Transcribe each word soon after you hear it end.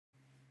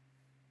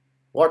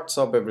What's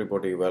up,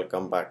 everybody?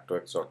 Welcome back to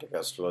Exotic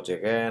Astrology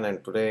again.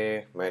 And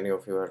today, many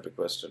of you have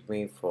requested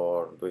me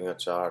for doing a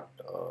chart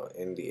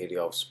in the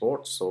area of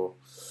sports. So,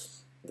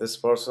 this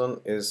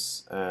person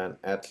is an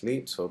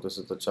athlete. So, this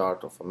is the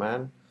chart of a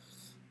man.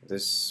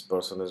 This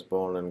person is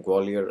born in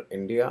Gwalior,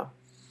 India,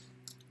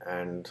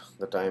 and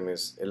the time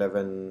is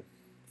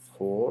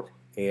 11:04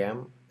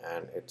 a.m.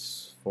 and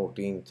it's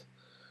 14th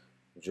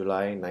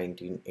July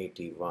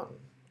 1981.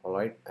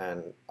 Alright,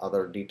 and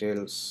other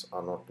details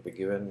are not to be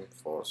given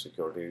for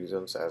security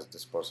reasons as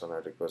this person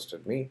had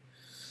requested me.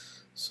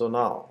 So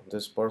now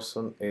this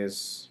person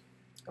is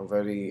a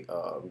very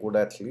good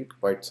athlete,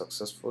 quite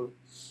successful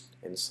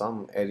in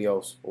some area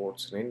of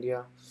sports in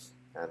India,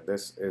 and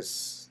this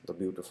is the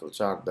beautiful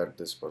chart that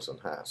this person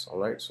has.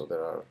 Alright, so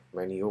there are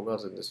many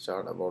yogas in this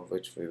chart about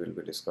which we will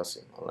be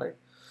discussing. Alright,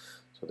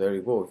 so there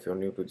you go. If you're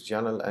new to the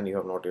channel and you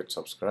have not yet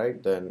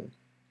subscribed, then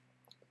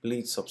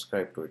please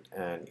subscribe to it,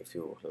 and if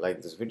you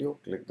like this video,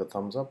 click the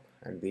thumbs up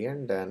at the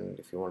end, and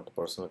if you want a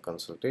personal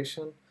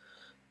consultation,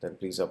 then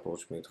please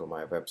approach me through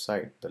my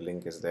website. The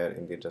link is there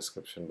in the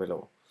description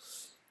below.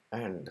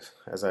 And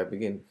as I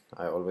begin,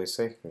 I always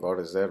say God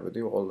is there with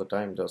you all the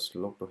time. Just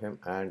look to him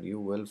and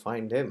you will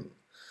find him.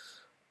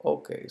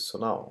 Okay, so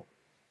now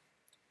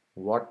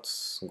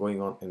what's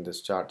going on in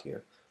this chart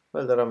here?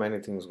 Well, there are many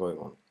things going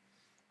on.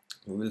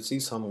 We will see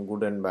some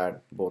good and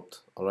bad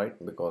both, all right,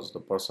 because the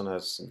person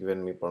has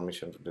given me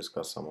permission to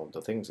discuss some of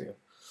the things here.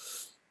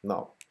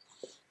 Now,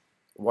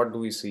 what do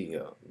we see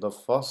here? The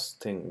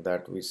first thing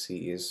that we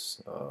see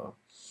is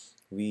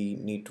we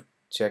need to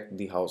check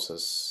the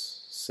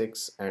houses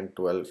 6 and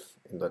 12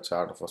 in the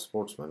chart of a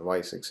sportsman.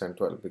 Why 6 and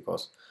 12?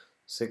 Because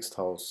 6th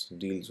house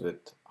deals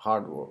with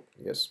hard work,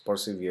 yes,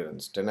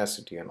 perseverance,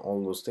 tenacity, and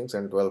all those things,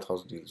 and 12th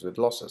house deals with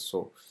losses.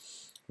 So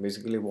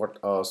basically what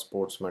a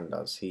sportsman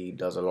does, he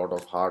does a lot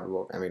of hard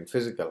work. I mean,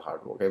 physical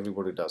hard work.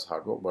 Everybody does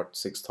hard work, but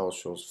 6th house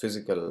shows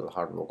physical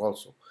hard work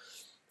also,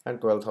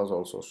 and 12th house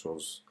also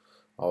shows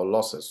our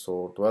losses.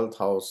 So 12th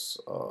house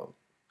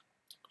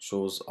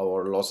shows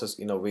our losses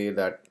in a way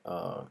that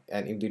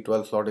and if the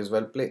 12th lord is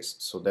well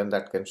placed, so then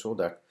that can show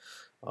that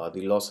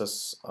the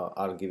losses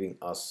are giving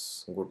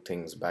us good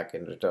things back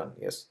in return.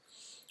 Yes,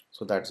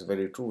 so that's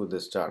very true with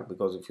this chart,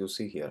 because if you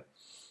see here,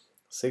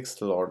 6th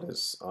lord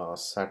is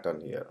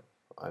Saturn here.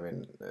 I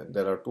mean,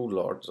 there are two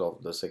lords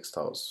of the 6th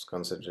house,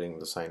 considering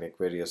the sign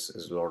Aquarius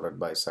is lorded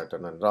by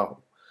Saturn and Rahu.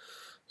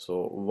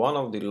 So one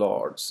of the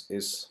lords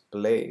is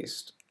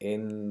placed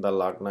in the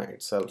Lagna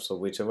itself. So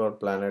whichever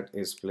planet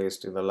is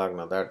placed in the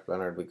Lagna, that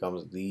planet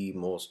becomes the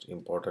most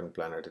important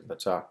planet in the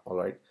chart.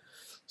 Alright.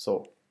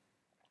 So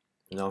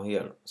now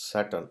here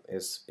Saturn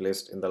is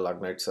placed in the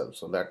Lagna itself.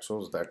 So that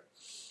shows that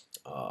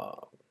uh,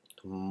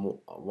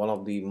 one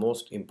of the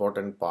most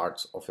important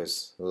parts of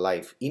his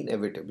life,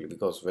 inevitably,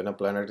 because when a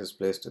planet is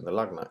placed in the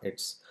Lagna,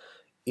 it's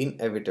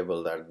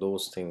inevitable that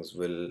those things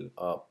will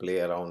play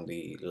around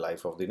the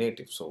life of the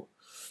native. So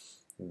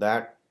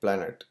that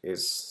planet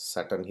is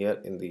Saturn here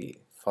in the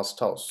first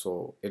house,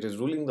 so it is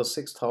ruling the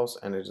 6th house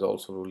and it is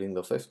also ruling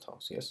the 5th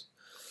house. Yes,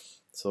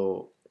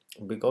 so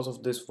because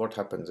of this, what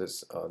happens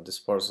is this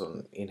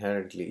person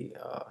inherently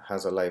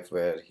has a life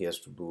where he has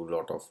to do a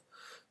lot of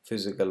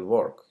physical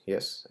work.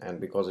 Yes, and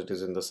because it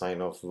is in the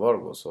sign of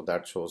Virgo, so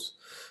that shows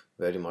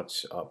very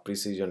much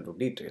precision to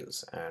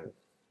details and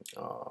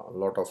a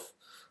lot of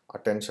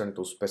attention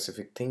to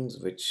specific things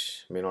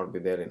which may not be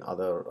there in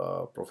other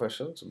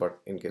professions. But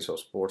in case of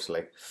sports,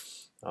 like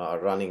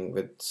running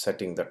with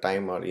setting the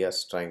timer,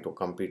 yes, trying to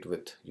compete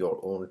with your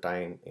own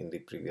time in the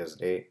previous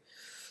day.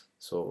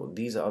 So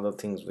these are the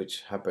things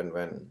which happen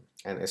when,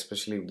 and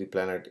especially if the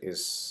planet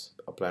is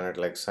a planet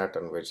like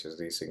Saturn, which is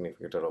the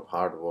significator of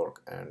hard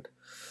work and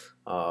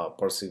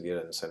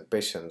perseverance and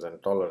patience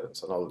and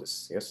tolerance and all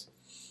this. Yes,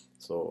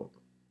 so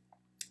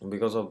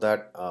because of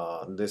that,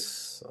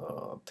 this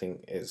thing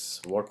is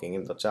working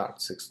in the chart.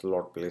 6th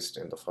lord placed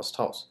in the first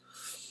house.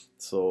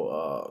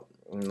 So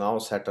now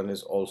Saturn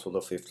is also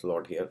the 5th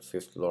lord here.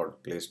 5th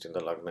lord placed in the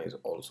Lagna is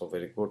also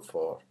very good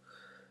for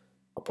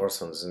a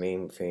person's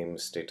name, fame,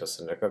 status,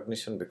 and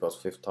recognition, because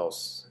 5th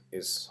house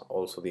is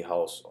also the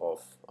house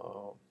of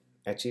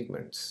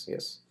achievements.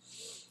 Yes,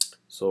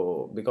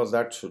 so because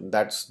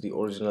that's the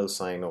original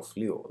sign of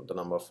Leo, the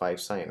number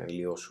 5 sign, and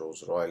Leo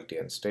shows royalty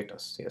and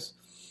status. Yes,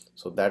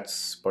 so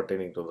that's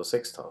pertaining to the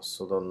 6th house.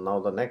 So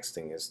now the next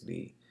thing is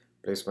the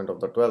placement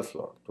of the 12th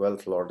lord.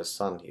 12th lord is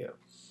Sun here,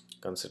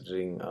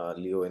 considering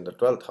Leo in the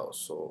 12th house.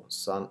 So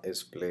Sun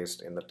is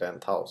placed in the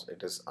 10th house.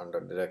 It is under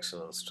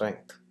directional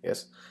strength.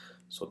 Yes,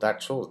 so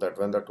that shows that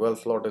when the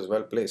 12th lord is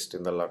well placed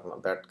in the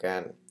Lagna, that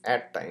can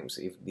at times,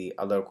 if the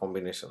other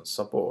combinations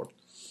support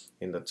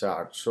in the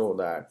chart, show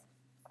that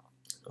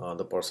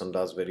the person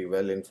does very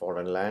well in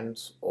foreign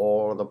lands,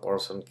 or the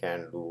person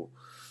can do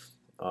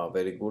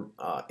very good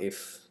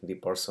if the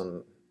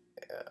person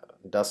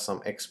does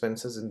some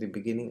expenses in the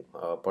beginning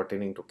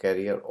pertaining to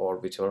career or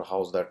whichever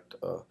house that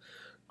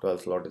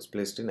 12th lord is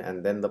placed in,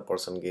 and then the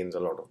person gains a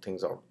lot of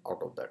things out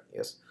of that.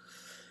 Yes,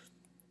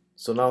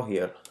 so now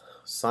here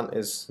Sun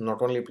is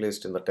not only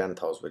placed in the 10th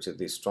house, which is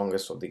the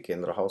strongest of the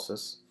Kendra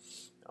houses,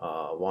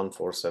 1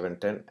 4 7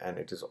 10, and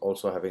it is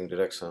also having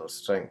directional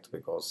strength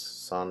because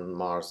Sun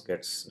Mars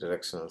gets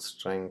directional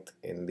strength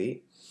in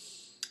the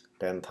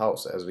 10th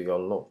house, as we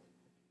all know.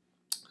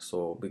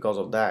 So because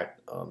of that,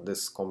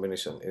 this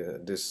combination,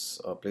 this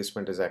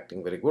placement is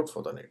acting very good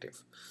for the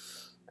native.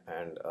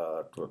 And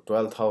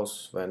 12th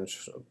house, when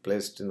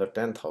placed in the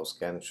 10th house,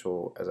 can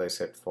show, as I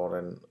said,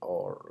 foreign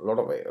or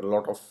a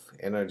lot of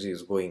energy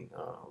is going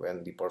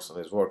when the person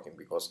is working,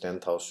 because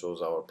 10th house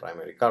shows our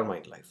primary karma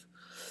in life.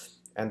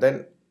 And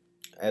then,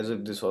 as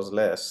if this was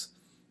less,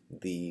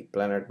 the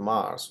planet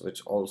Mars,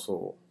 which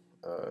also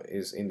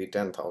is in the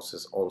 10th house,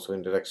 is also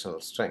in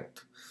directional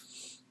strength.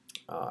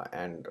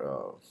 And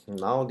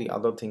now the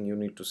other thing you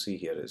need to see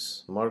here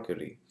is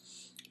Mercury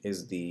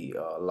is the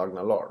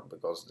Lagna Lord,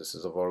 because this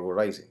is a Virgo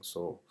rising.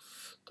 So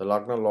the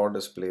Lagna Lord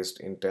is placed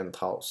in 10th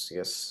house,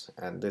 yes,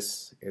 and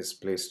this is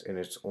placed in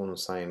its own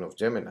sign of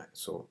Gemini.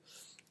 So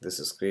this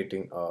is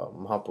creating a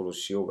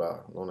Mahapurush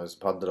Yoga known as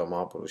Bhadra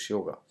Mahapurush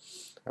Yoga,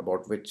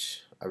 about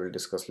which I will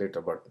discuss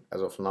later. But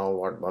as of now,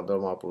 what Bhadra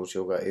Mahapurush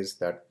Yoga is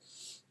that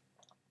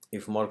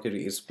if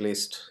Mercury is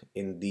placed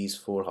in these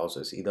four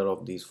houses, either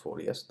of these four,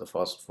 yes, the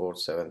first, fourth,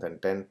 seventh, and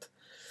 10th,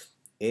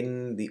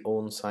 in the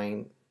own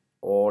sign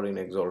or in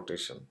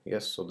exaltation,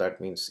 yes, so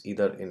that means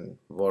either in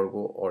Virgo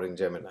or in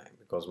Gemini,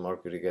 because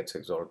Mercury gets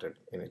exalted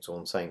in its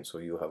own sign, so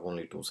you have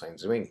only two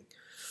signs remaining.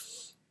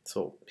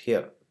 So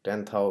here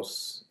 10th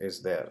house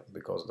is there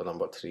because the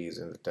number 3 is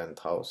in the 10th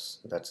house,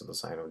 that's the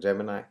sign of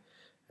Gemini,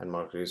 and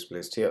Mercury is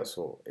placed here.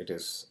 So it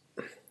is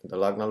the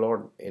Lagna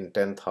Lord in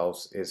 10th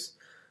house is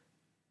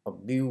a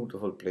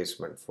beautiful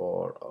placement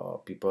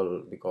for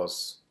people,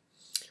 because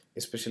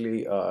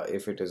especially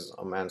if it is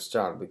a man's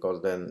chart,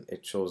 because then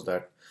it shows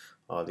that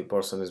the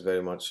person is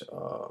very much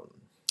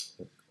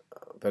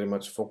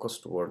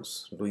focused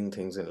towards doing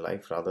things in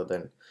life rather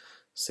than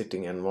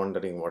sitting and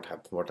wondering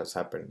what has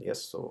happened.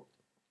 Yes, so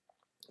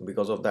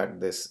because of that,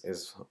 this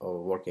is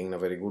working in a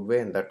very good way,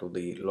 and that too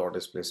the Lord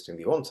is placed in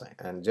the own sign.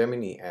 And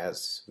Gemini,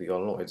 as we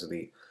all know, it's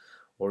the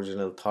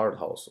original third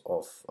house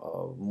of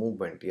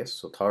movement. Yes,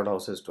 so third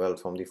house is 12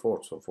 from the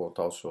fourth, so fourth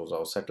house shows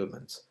our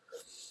settlements.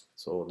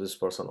 So this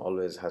person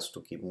always has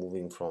to keep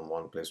moving from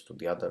one place to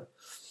the other.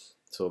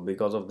 So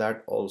because of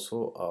that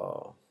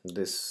also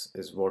this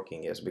is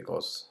working, yes,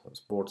 because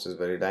sports is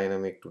very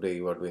dynamic. Today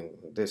you are doing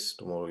this,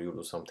 tomorrow you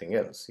do something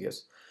else.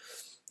 Yes,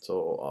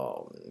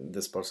 so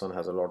this person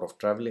has a lot of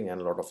traveling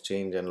and a lot of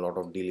change and a lot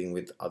of dealing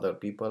with other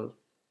people.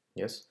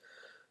 Yes,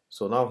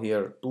 so now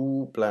here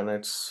two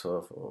planets,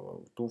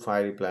 two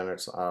fiery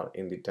planets are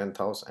in the 10th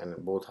house,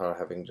 and both are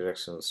having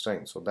directional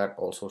strength. So that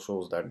also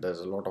shows that there's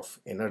a lot of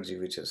energy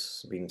which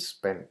is being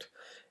spent,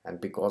 and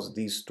because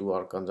these two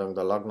are conjunct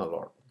the Lagna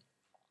Lord,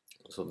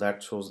 so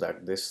that shows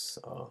that this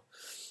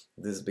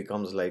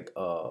becomes like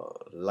a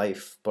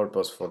life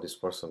purpose for this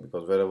person,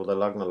 because wherever the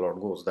Lagna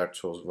Lord goes, that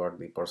shows what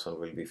the person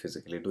will be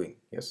physically doing.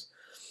 Yes,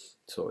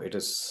 so it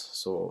is,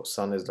 so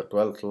Sun is the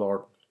 12th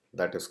Lord,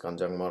 that is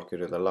conjunct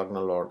Mercury, the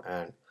Lagna Lord,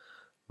 and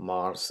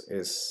Mars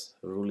is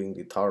ruling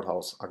the third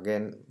house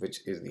again,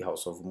 which is the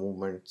house of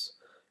movements,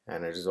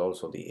 and it is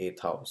also the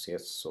 8th house.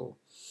 Yes,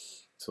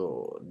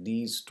 so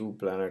these two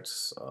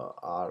planets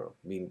are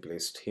being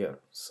placed here,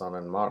 Sun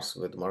and Mars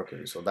with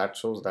Mercury. So that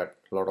shows that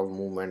a lot of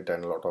movement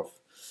and a lot of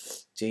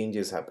change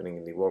is happening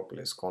in the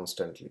workplace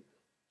constantly,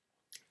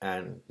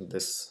 and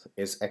this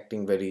is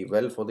acting very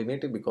well for the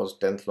native because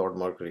 10th Lord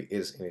Mercury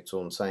is in its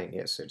own sign.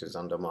 Yes, it is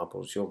under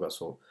Mahapurush Yoga.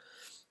 So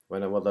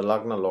whenever the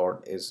Lagna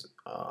Lord is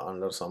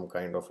under some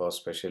kind of a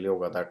special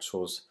yoga, that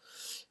shows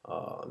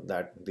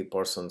that the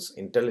person's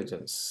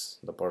intelligence,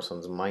 the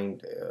person's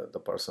mind, the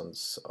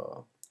person's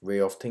way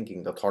of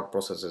thinking, the thought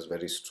process is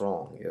very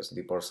strong. Yes,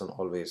 the person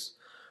always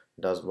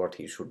does what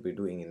he should be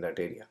doing in that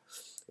area,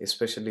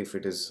 especially if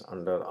it is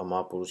under a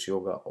Mahapurush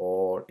Yoga,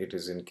 or it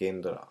is in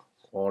Kendra,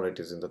 or it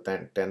is in the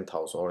 10th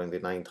house, or in the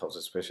 9th house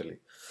especially.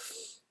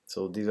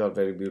 So these are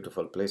very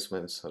beautiful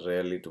placements,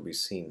 rarely to be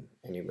seen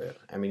anywhere.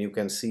 I mean, you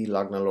can see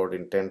Lagna Lord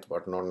in 10th,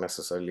 but not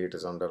necessarily it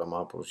is under a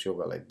Mahapurush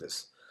Yoga like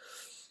this.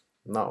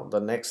 Now, the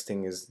next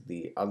thing is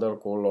the other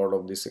co-lord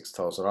of the 6th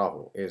house,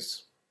 Rahu,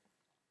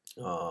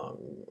 uh,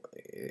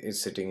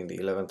 is sitting in the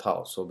 11th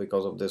house. So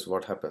because of this,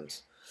 what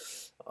happens?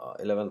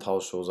 11th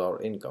house shows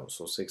our income.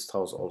 So 6th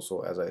house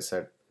also, as I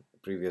said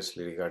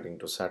previously regarding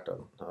to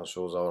Saturn,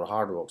 shows our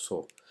hard work.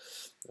 So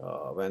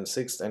when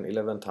 6th and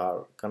 11th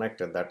are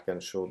connected, that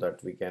can show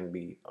that we can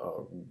be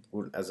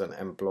good as an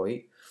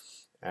employee.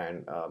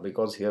 And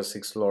because here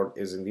 6th Lord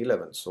is in the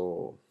 11th,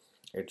 so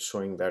it's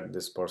showing that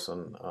this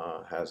person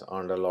has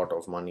earned a lot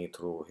of money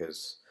through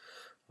his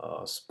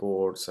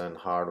sports and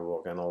hard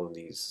work and all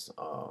these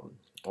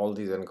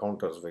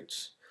encounters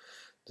which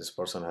this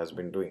person has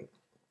been doing.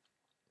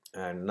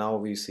 And now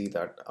we see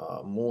that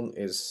Moon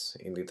is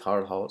in the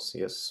third house.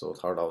 Yes, so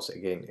third house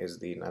again is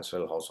the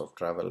natural house of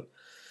travel.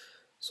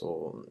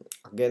 So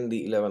again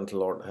the 11th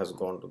Lord has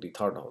gone to the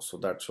third house, so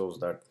that shows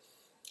that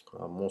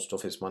most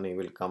of his money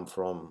will come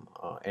from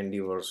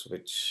endeavors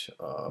which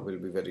will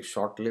be very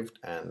short-lived,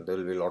 and there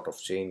will be a lot of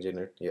change in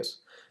it. Yes,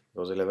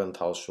 because 11th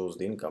house shows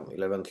the income.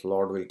 11th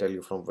lord will tell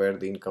you from where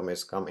the income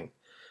is coming,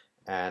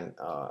 and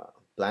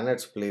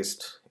planets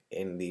placed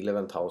in the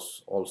 11th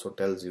house also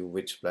tells you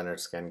which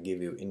planets can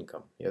give you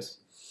income. Yes,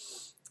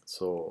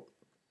 so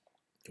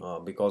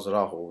because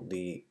Rahu,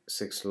 the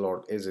 6th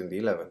lord, is in the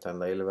 11th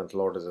and the 11th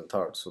lord is in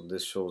 3rd, so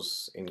this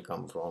shows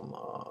income from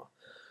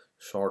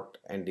short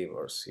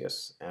endeavors.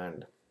 Yes,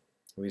 and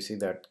we see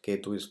that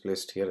Ketu is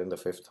placed here in the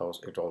 5th house.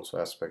 It also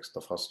aspects the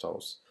 1st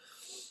house,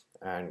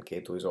 and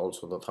Ketu is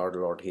also the 3rd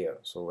lord here.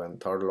 So when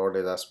 3rd lord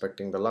is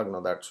aspecting the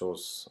Lagna, that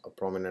shows a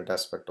prominent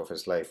aspect of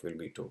his life will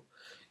be to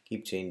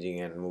keep changing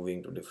and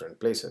moving to different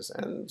places,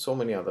 and so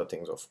many other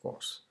things, of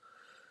course.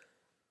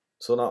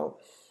 So now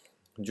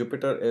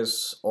Jupiter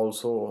is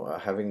also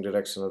having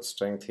directional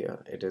strength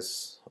here. It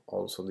is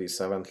also the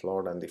 7th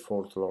lord and the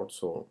 4th lord.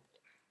 So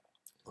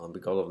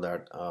because of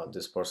that,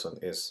 this person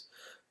is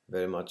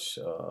very much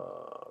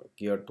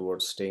geared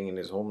towards staying in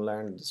his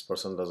homeland. This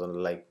person doesn't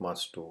like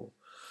much to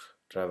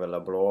travel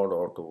abroad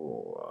or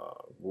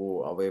to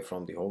go away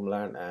from the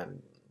homeland,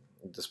 and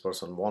this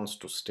person wants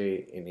to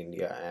stay in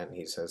India, and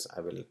he says,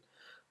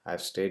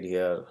 I've stayed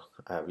here,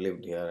 I've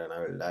lived here, and I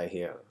will die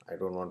here. I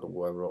don't want to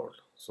go abroad.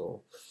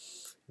 So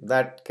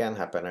that can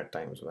happen at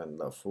times when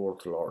the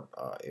 4th lord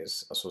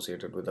is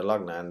associated with the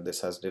Lagna, and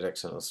this has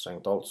directional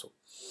strength also.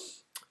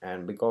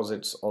 And because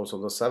it's also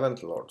the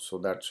 7th lord, so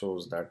that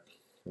shows that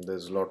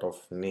there's a lot of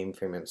name,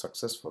 fame, and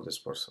success for this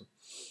person,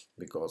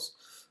 because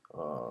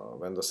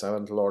when the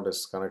 7th lord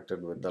is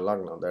connected with the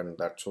Lagna, then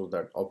that shows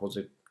that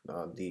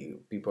the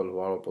people who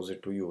are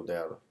opposite to you, they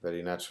are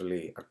very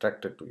naturally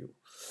attracted to you.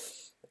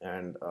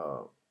 And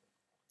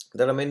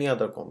there are many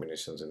other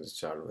combinations in this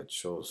chart which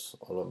shows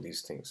all of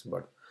these things,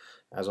 but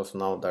as of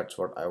now, that's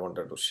what I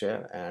wanted to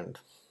share. And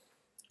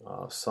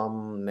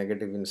some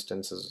negative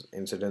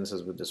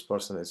incidences with this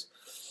person is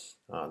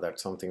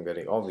that's something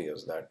very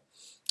obvious, that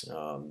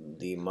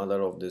the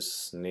mother of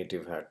this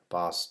native had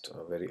passed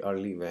very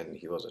early when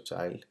he was a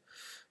child,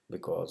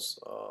 because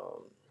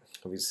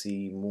we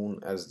see moon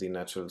as the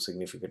natural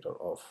significator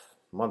of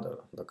mother.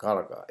 The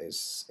karaka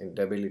is in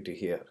debility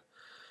here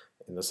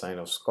in the sign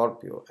of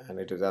Scorpio, and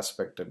it is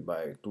aspected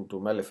by two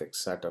malefics,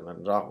 Saturn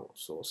and Rahu.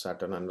 So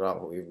Saturn and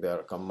Rahu, if they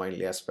are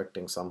combinedly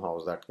aspecting some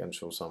house, that can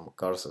show some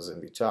curses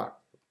in the chart,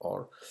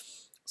 or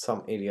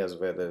some areas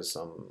where there is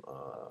some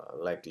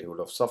likelihood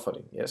of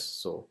suffering. Yes,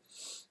 so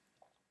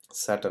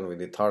Saturn with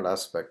the 3rd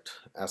aspect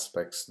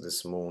aspects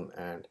this moon,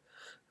 and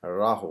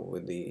Rahu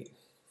with the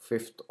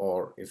 5th,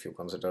 or if you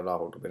consider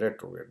Rahu to be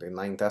retrograde, the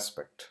 9th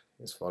aspect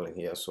is falling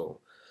here. So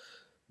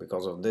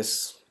because of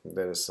this,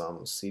 there is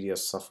some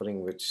serious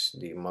suffering which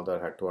the mother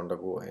had to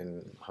undergo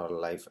in her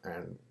life,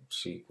 and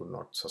she could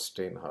not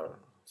sustain her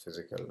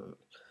physical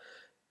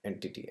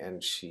entity,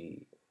 and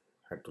she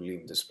had to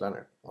leave this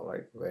planet, all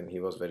right, when he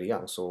was very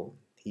young. So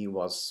he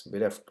was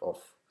bereft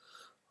of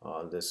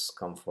this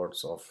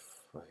comforts of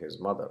his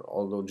mother.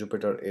 Although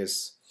Jupiter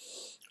is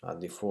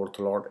the 4th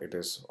lord, it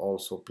is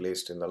also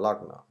placed in the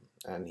Lagna,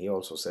 and he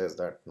also says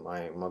that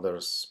my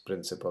mother's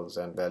principles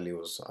and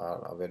values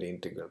are a very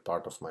integral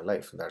part of my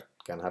life. That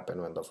can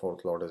happen when the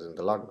 4th lord is in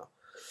the Lagna.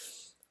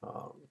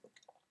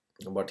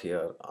 But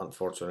here,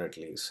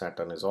 unfortunately,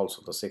 Saturn is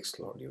also the 6th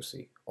lord, you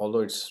see. Although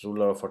it's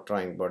ruler of a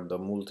trine, but the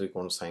Mool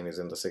Trikon sign is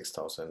in the 6th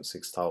house, and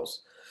 6th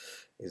house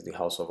is the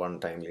house of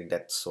untimely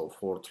death. So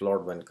 4th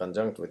lord, when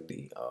conjunct with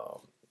the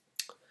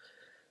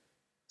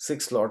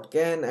 6th lord,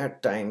 can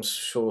at times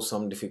show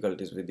some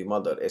difficulties with the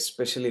mother,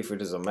 especially if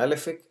it is a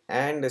malefic,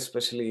 and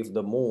especially if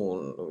the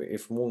moon,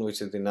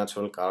 which is the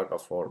natural karaka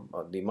for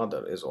the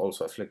mother, is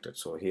also afflicted.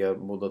 So here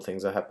both the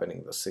things are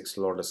happening. The 6th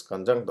lord is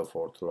conjunct the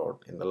 4th lord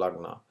in the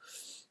Lagna,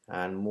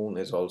 and moon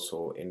is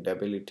also in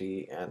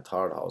debility, and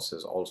 3rd house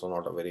is also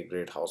not a very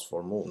great house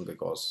for moon,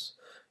 because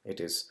it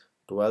is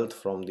 12th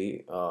from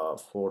the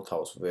 4th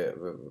house,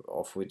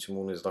 of which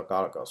moon is the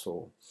karaka.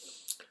 So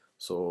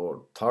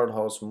 3rd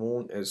house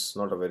moon is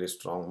not a very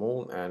strong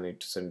moon, and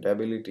it's in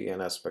debility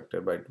and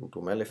aspected by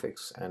two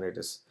malefics, and it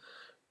is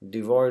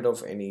devoid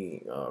of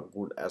any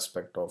good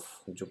aspect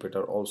of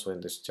Jupiter also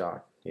in this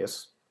chart.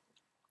 Yes,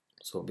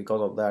 so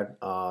because of that,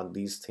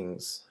 these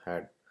things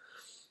had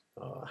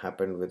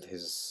happened with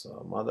his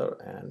mother.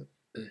 And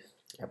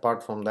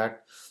apart from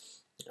that,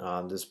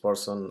 this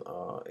person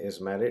is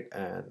married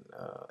and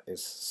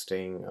is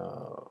staying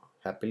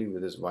happily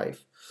with his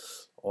wife,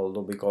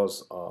 although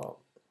because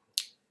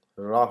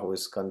Rahu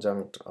is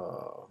conjunct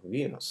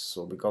Venus.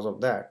 So because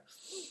of that,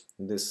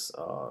 this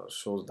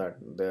shows that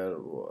there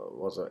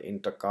was an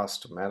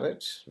intercaste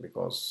marriage,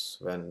 because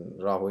when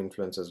Rahu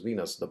influences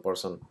Venus, the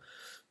person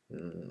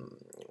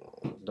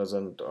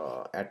doesn't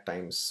at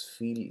times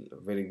feel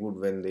very good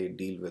when they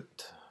deal with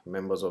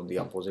members of the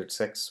opposite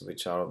sex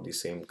which are of the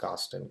same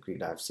caste and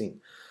creed. I have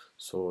seen.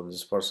 So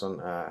this person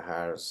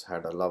has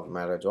had a love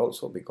marriage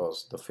also,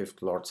 because the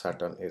 5th lord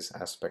Saturn is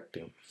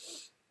aspecting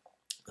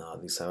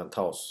the 7th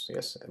house.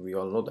 Yes, we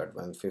all know that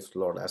when 5th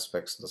lord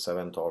aspects the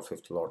 7th, or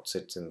 5th lord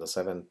sits in the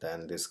 7th,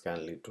 then this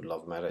can lead to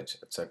love marriage,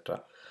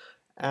 etc.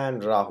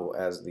 And Rahu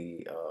as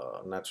the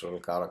natural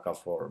karaka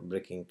for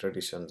breaking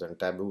traditions and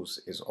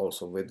taboos is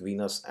also with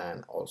Venus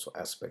and also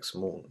aspects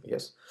Moon.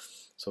 Yes.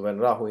 So when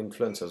Rahu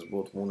influences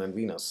both Moon and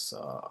Venus,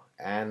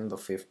 and the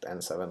fifth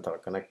and seventh are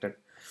connected.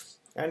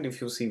 And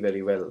if you see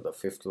very well, the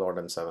fifth lord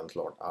and seventh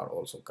lord are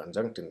also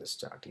conjunct in this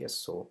chart. Yes.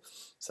 So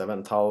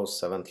seventh house,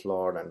 seventh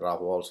lord, and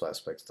Rahu also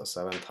aspects the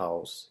seventh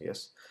house.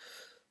 Yes.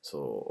 So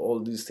all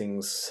these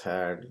things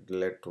had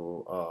led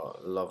to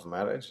love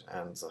marriage,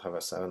 and have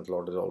a seventh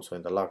lord is also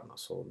in the lagna.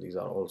 So these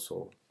are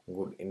also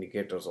good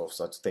indicators of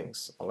such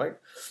things. All right.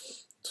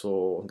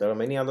 So there are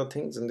many other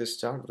things in this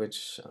chart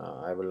which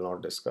I will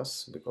not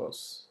discuss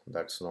because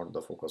that's not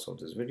the focus of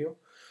this video.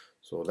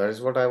 So that is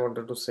what I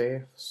wanted to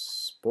say.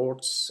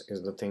 Sports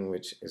is the thing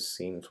which is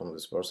seen from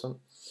this person.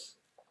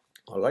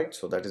 All right,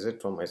 so that is it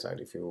from my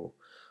side. If you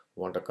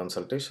want a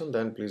consultation,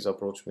 then please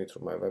approach me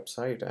through my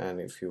website.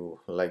 And if you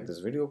like this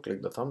video,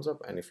 click the thumbs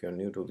up. And if you're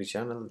new to the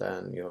channel,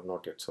 then you have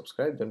not yet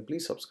subscribed, then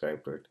please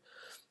subscribe to it.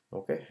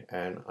 Okay,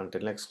 and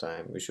until next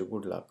time, wish you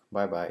good luck.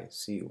 Bye bye.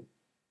 See you.